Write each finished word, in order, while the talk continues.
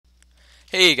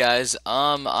Hey guys,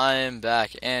 I'm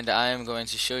back and I'm going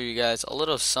to show you guys a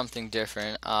little something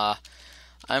different.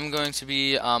 I'm going to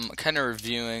be kind of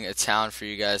reviewing a town for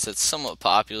you guys that's somewhat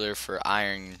popular for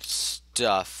iron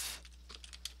stuff,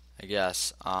 I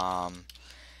guess. Now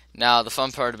the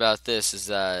fun part about this is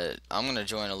that I'm gonna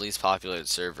join a least populated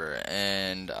server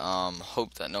and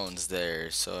hope that no one's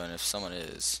there. So, and if someone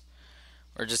is,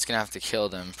 we're just gonna have to kill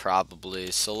them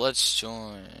probably. So let's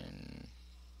join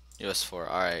US4.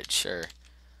 All right, sure.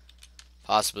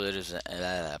 Possibilities of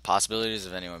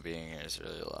anyone being here is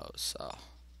really low. So, all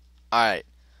right.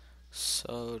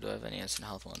 So, do I have any instant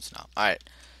health ones? No. All right.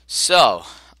 So,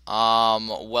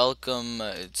 welcome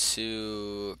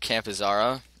to Camp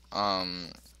Azara. I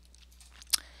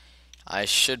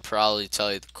should probably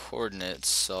tell you the coordinates.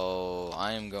 So,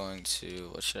 I am going to.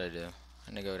 What should I do?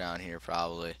 I'm gonna go down here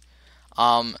probably.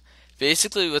 Um,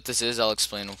 basically, what this is, I'll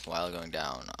explain while going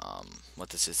down.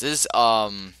 What this is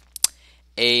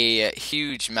a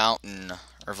huge mountain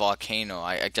or volcano.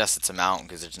 I guess it's a mountain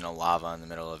because there's no lava in the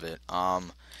middle of it.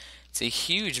 It's a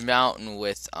huge mountain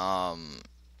with some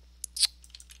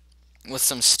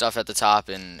stuff at the top,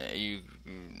 and you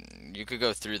could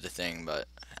go through the thing, but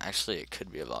actually it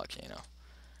could be a volcano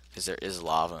because there is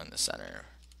lava in the center,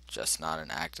 just not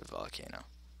an active volcano.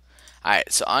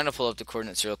 Alright, so I'm gonna pull up the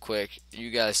coordinates real quick.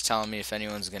 You guys tell me if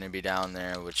anyone's gonna be down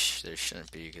there, which there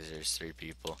shouldn't be because there's 3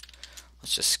 people.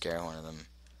 Let's just scare one of them.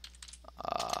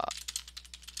 Uh,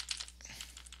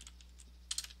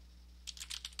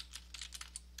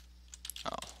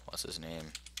 Oh, what's his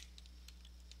name?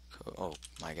 Oh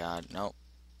my god, nope.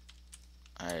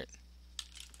 Alright.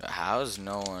 How's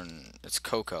no one... It's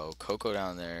Coco. Coco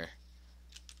down there.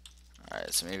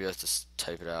 Alright, so maybe I have to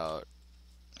type it out.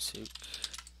 See.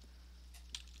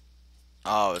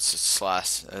 Oh, it's a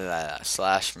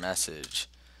slash message.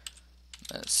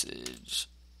 Message.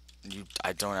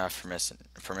 I don't have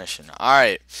permission.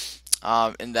 Alright.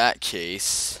 In that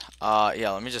case,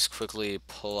 yeah, let me just quickly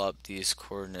pull up these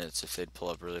coordinates. If they'd pull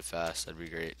up really fast, that'd be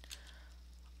great.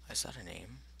 Is that a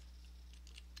name?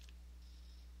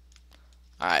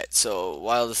 Alright, so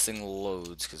while this thing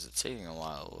loads, because it's taking a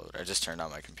while to load, I just turned on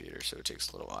my computer, so it takes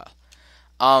a little while.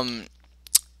 Um,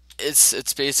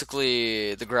 it's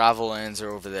basically the gravel lands are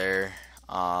over there.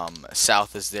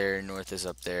 South is there, north is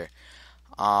up there.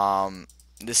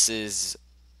 This is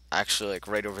actually like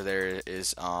right over there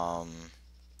is what's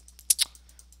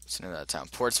the name of that town?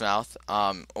 Portsmouth.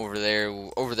 Over there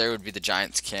would be the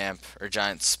Giants camp or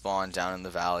Giants spawn down in the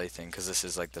valley thing, because this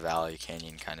is like the Valley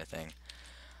Canyon kind of thing.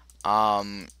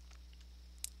 Um,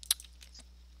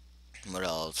 what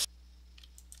else?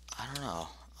 I don't know.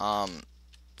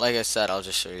 Like I said, I'll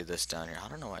just show you this down here. I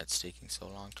don't know why it's taking so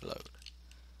long to load.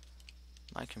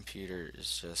 My computer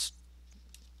is just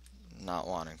not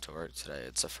wanting to work today.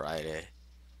 It's a Friday.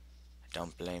 I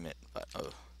don't blame it, but oh.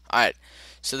 Alright,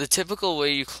 so the typical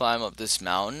way you climb up this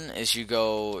mountain is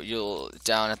you'll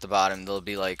down at the bottom, there'll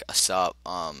be like a sup.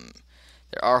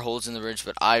 There are holes in the ridge,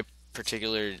 but I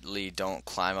particularly don't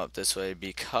climb up this way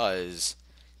because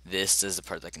this is the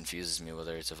part that confuses me,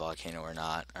 whether it's a volcano or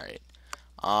not. Alright.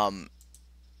 Um,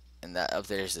 and that up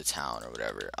there is the town or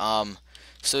whatever.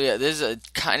 So yeah, this is a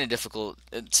kind of difficult.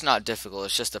 It's not difficult.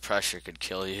 It's just the pressure could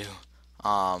kill you.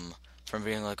 From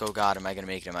being like, oh God, am I gonna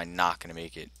make it? Am I not gonna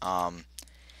make it?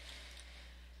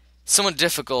 Somewhat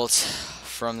difficult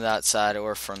from that side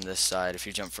or from this side. If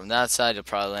you jump from that side, you'll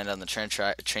probably land on the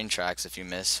train tracks if you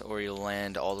miss, or you'll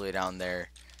land all the way down there,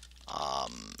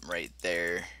 right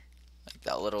there, like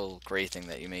that little gray thing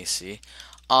that you may see.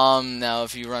 Now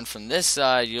if you run from this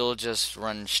side, you'll just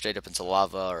run straight up into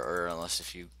lava, or unless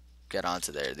if you get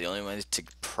onto there. The only way to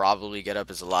probably get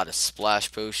up is a lot of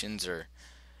splash potions or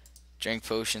drink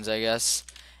potions, I guess,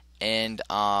 and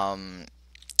a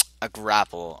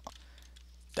grapple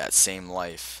that same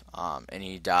life, and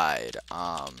he died.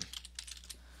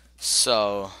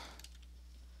 So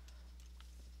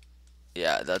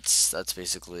yeah, that's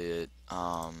basically it.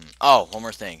 Oh, one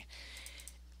more thing.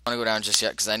 I don't want to go down just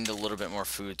yet because I need a little bit more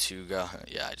food to go.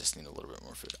 Yeah, I just need a little bit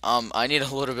more food. I need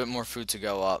a little bit more food to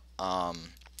go up.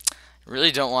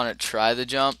 Really don't want to try the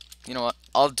jump. You know what?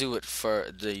 I'll do it for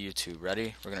the YouTube.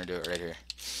 Ready? We're gonna do it right here.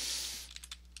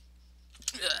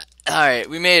 Alright,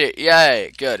 we made it.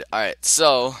 Yay, good. Alright,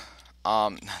 so,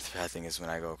 the bad thing is when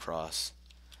I go across.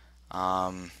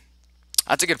 Um,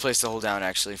 that's a good place to hold down,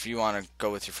 actually. If you want to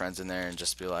go with your friends in there and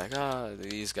just be like, ah,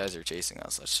 these guys are chasing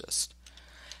us.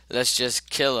 Let's just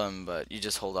kill them. But you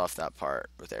just hold off that part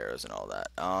with arrows and all that.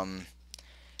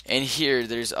 And here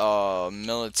there's a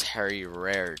military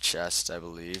rare chest, I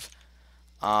believe.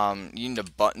 You need a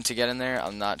button to get in there.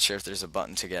 I'm not sure if there's a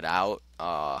button to get out.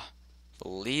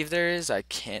 believe there is. I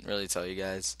can't really tell you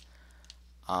guys.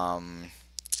 Alright.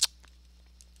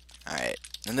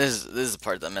 And this is the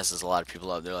part that messes a lot of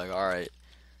people up. They're like, alright.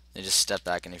 They just step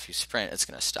back, and if you sprint, it's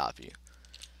gonna stop you.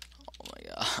 Oh my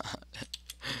god.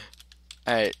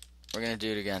 Alright, we're gonna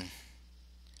do it again.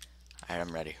 Alright,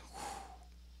 I'm ready.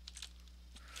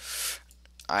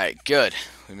 Alright, good.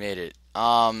 We made it.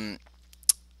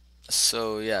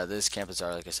 So yeah, this Camp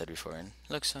Azara, like I said before, and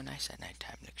looks so nice at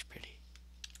nighttime. Looks pretty.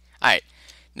 Alright,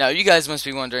 now you guys must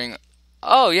be wondering,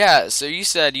 oh yeah, so you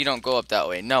said you don't go up that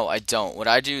way. No, I don't. What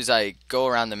I do is I go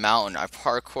around the mountain. I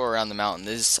parkour around the mountain.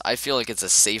 I feel like it's a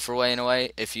safer way in a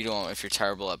way. If you're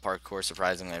terrible at parkour,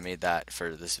 surprisingly, I made that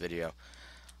for this video,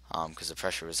 because the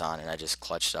pressure was on and I just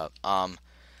clutched up.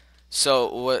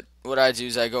 So what I do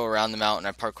is I go around the mountain.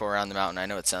 I parkour around the mountain. I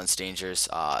know it sounds dangerous.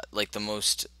 Like the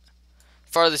most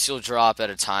farthest you'll drop at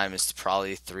a time is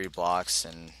probably 3 blocks,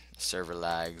 and server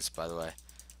lags, by the way,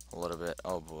 a little bit.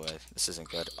 Oh boy, this isn't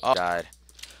good. Oh, died.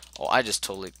 Oh, I just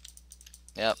totally.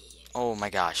 Yep. Oh my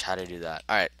gosh, how did I do that?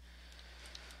 All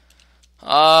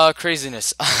right.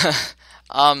 Craziness.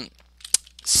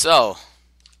 So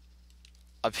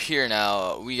up here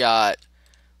now we got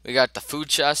the food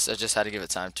chests. I just had to give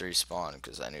it time to respawn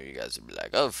because I knew you guys would be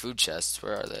like, "Oh, food chests,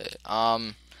 where are they?"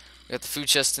 We got the food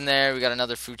chest in there. We got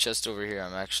another food chest over here.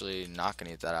 I'm actually not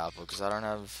gonna eat that apple because I'm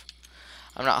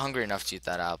not hungry enough to eat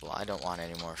that apple. I don't want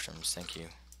any more mushrooms. Thank you.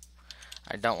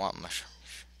 I don't want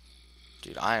mushrooms.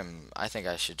 Dude, I think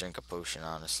I should drink a potion,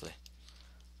 honestly.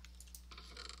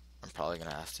 I'm probably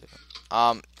gonna have to.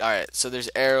 Alright, so there's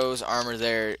arrows, armor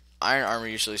there. Iron armor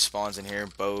usually spawns in here.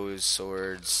 Bows,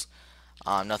 swords.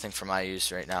 Nothing for my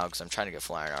use right now because I'm trying to get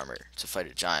full iron armor to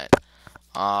fight a giant.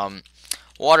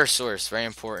 Water source, very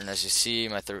important. As you see,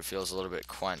 my throat feels a little bit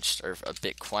quenched, or a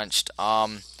bit quenched.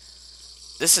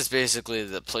 This is basically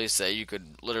the place that you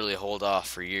could literally hold off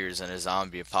for years in a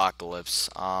zombie apocalypse.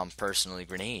 Personally,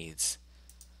 grenades.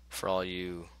 For all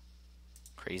you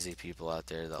crazy people out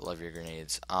there that love your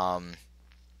grenades.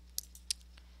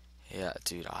 Yeah,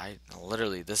 dude,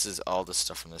 this is all the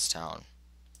stuff from this town.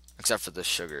 Except for the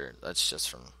sugar, that's just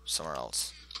from somewhere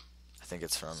else. I think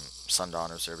it's from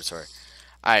Sundawn Observatory.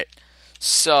 Alright,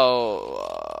 so,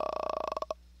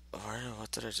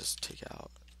 what did I just take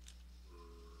out?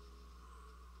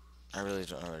 I really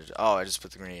don't know what to do. Oh, I just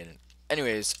put the grenade in.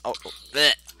 Anyways,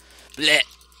 bleh, bleh,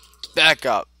 back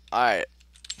up. Alright,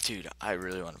 dude, I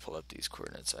really want to pull up these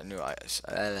coordinates. I knew I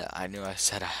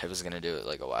said I was going to do it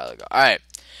like a while ago. Alright,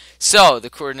 so the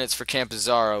coordinates for Camp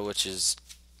Azara, which is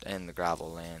in the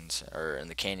gravel lands, or in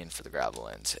the canyon for the gravel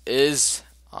lands, is,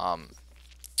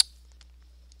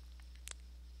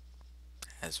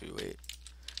 as we wait.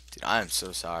 Dude, I am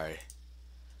so sorry.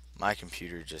 My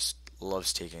computer just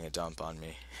loves taking a dump on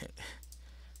me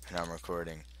when I'm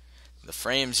recording. The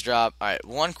frames drop. Alright,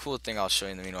 one cool thing I'll show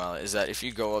you in the meanwhile is that if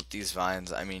you go up these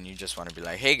vines, I mean, you just want to be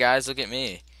like, hey guys, look at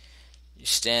me. You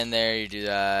stand there, you do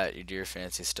that, you do your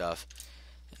fancy stuff.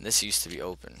 And this used to be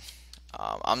open.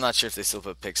 I'm not sure if they still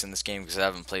put pics in this game because I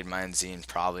haven't played MineZ in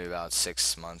probably about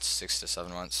 6 months, 6 to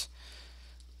 7 months.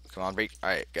 Come on, break.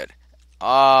 Alright, good.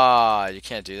 You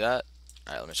can't do that?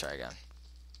 Alright, let me try again.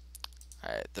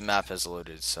 Alright, the map has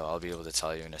loaded, so I'll be able to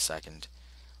tell you in a second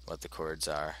what the chords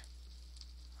are.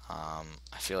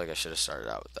 I feel like I should have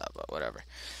started out with that, but whatever.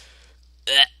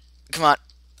 Come on.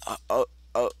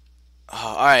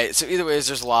 Alright, so either ways,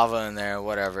 there's lava in there,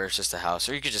 whatever, it's just a house.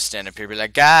 Or you could just stand up here and be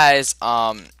like, guys,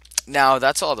 now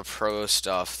that's all the pro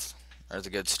stuff, or the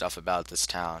good stuff about this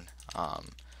town.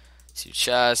 2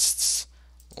 chests,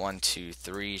 1, 2,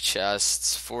 3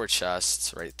 chests, 4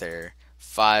 chests right there,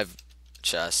 5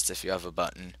 chests if you have a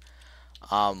button,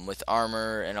 with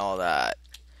armor and all that.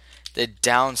 The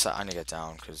downside, I need to get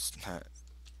down because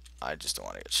I just don't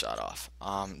want to get shot off.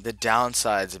 The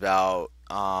downsides about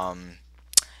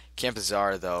Camp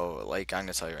Azara, though, like I'm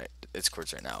gonna tell you its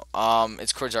chords right now.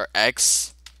 Its chords are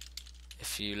X.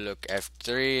 If you look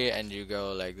F3 and you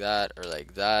go like that or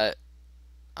like that,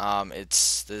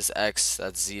 it's this X,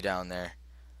 that's Z down there.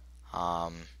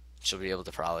 She'll be able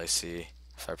to probably see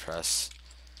if I press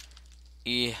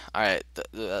E. Alright,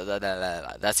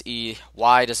 that's E.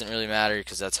 Y doesn't really matter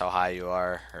because that's how high you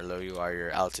are or low you are, your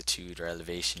altitude or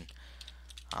elevation.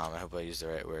 I hope I use the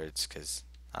right words because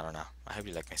I don't know. I hope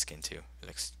you like my skin too.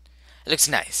 It looks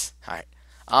nice. Alright.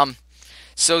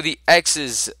 So the X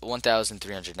is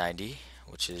 1390,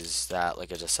 which is that,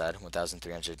 like I just said,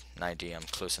 1390. I'm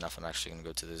close enough. I'm actually going to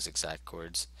go to those exact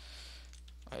chords.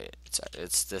 Wait,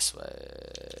 it's this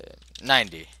way.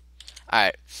 90.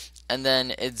 Alright. And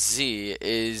then its Z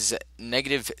is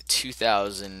negative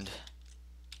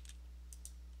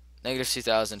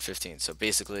 2015. So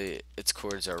basically, its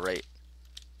chords are right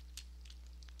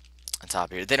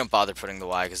top here. They don't bother putting the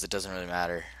Y because it doesn't really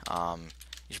matter.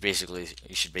 You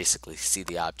should basically see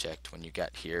the object when you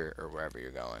get here or wherever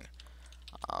you're going.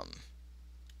 Um,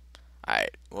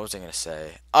 Alright, what was I gonna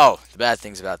say? Oh, the bad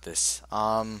things about this.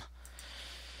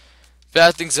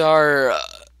 Bad things are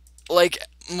like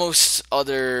most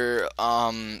other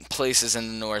places in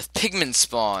the north, pigmen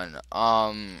spawn.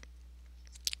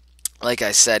 Like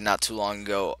I said not too long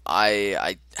ago,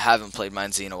 I haven't played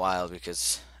MineZ in a while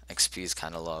because XP is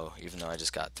kind of low, even though I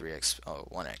just got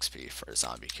 1 XP for a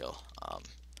zombie kill,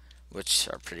 which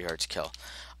are pretty hard to kill.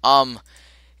 Um,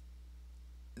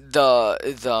 the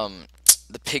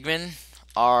pigmen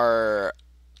are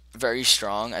very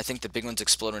strong. I think the big ones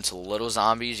explode into little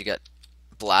zombies. You get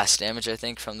blast damage, I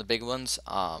think, from the big ones.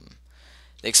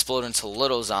 They explode into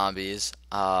little zombies,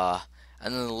 and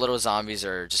then the little zombies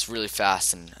are just really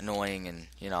fast and annoying, and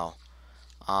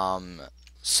um,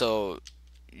 so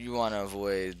you want to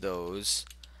avoid those.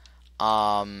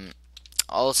 Um,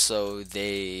 Also,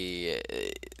 they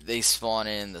spawn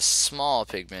in the small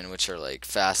pigmen, which are like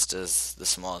fast as the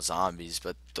small zombies,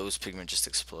 but those pigmen just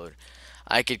explode.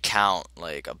 I could count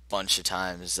like a bunch of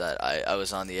times that I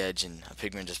was on the edge and a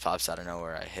pigman just pops out of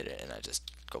nowhere. I hit it and I just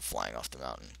go flying off the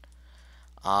mountain.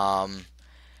 Um,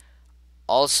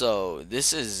 Also,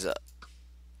 this is.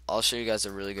 I'll show you guys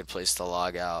a really good place to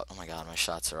log out. Oh my god, my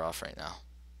shots are off right now.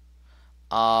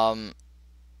 Um,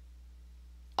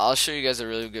 I'll show you guys a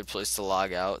really good place to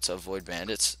log out to avoid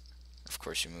bandits. Of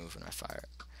course, you move when I fire.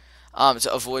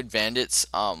 To avoid bandits,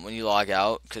 when you log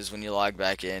out, because when you log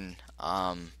back in,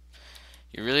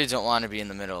 you really don't want to be in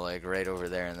the middle, like right over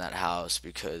there in that house,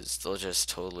 because they'll just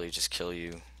totally just kill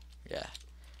you. Yeah.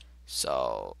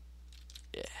 So,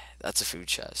 yeah, that's a food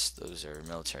chest. Those are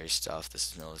military stuff.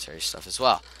 This is military stuff as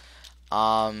well.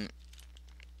 Um,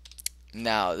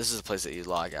 Now, this is the place that you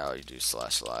log out. You do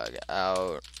 /log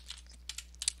out.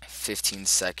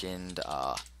 15-second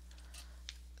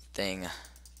thing,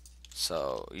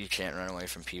 so you can't run away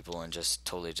from people and just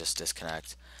totally just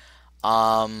disconnect.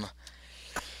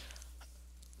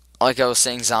 Like I was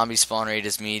saying, zombie spawn rate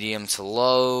is medium to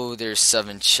low. There's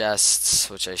 7 chests,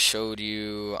 which I showed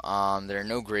you. There are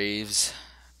no graves.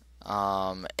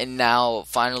 And now,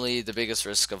 finally, the biggest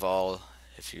risk of all,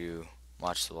 if you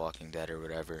watch The Walking Dead or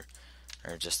whatever,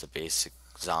 or just a basic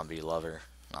zombie lover.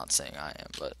 Not saying I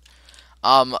am, but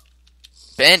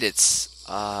bandits.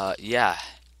 Yeah,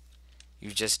 you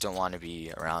just don't want to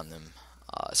be around them,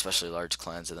 especially large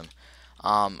clans of them.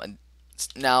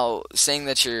 Now, saying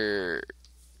that you're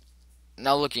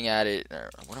now looking at it,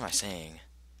 or what am I saying?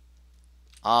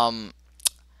 Um,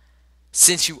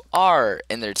 since you are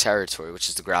in their territory, which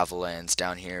is the gravel lands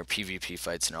down here, PvP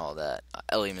fights and all that.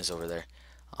 Eliam is over there.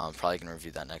 Probably gonna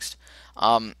review that next.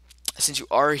 Since you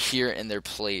are here in their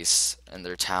place, in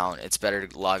their town, it's better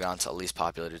to log on to a least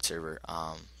populated server,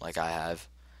 like I have.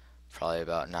 Probably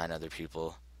about 9 other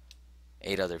people,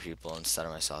 8 other people instead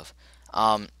of myself.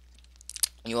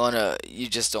 You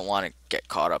just don't want to get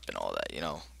caught up in all that.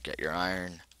 Get your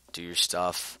iron, do your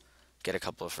stuff, get a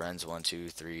couple of friends, 1, 2,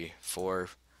 3, 4,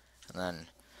 and then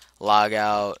log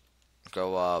out,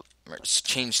 go up, or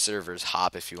change servers,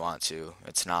 hop if you want to.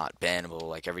 It's not bannable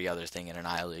like every other thing in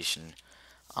Annihilation.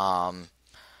 And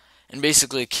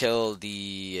basically kill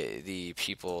the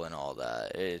people and all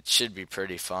that. It should be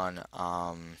pretty fun.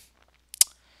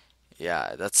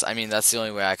 Yeah, that's the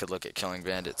only way I could look at killing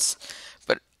bandits.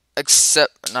 But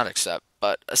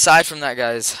but aside from that,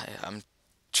 guys, I'm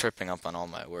tripping up on all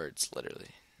my words,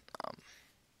 literally. Um,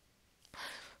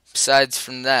 Besides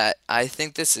from that, I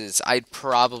think I'd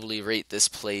probably rate this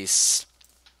place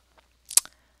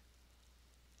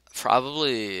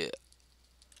probably,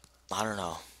 I don't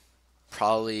know,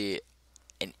 probably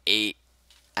an 8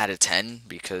 out of 10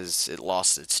 because it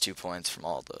lost its 2 points from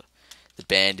all the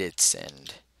bandits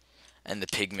and the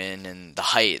pigmen and the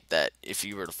height that if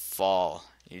you were to fall,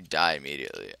 you'd die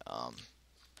immediately.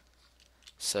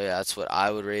 So yeah, that's what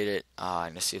I would rate it.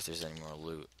 I'm gonna see if there's any more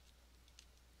loot.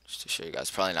 Just to show you guys.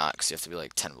 Probably not, because you have to be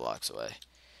like 10 blocks away.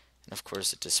 And of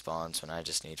course it despawns when I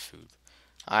just need food.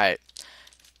 Alright.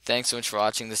 Thanks so much for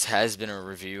watching. This has been a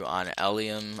review on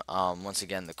Eliam. Once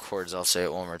again, the chords, I'll say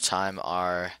it one more time,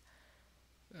 are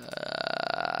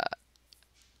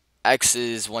X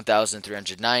is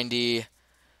 1,390.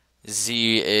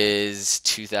 Z is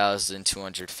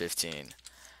 2,215.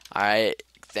 Alright.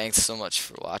 Thanks so much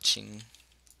for watching.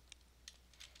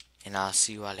 And I'll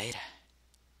see you all later.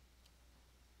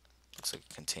 Looks like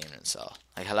a containment cell.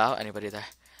 Like, hello? Anybody there?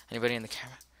 Anybody in the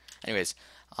camera? Anyways,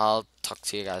 I'll talk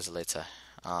to you guys later.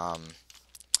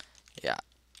 Yeah.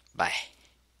 Bye.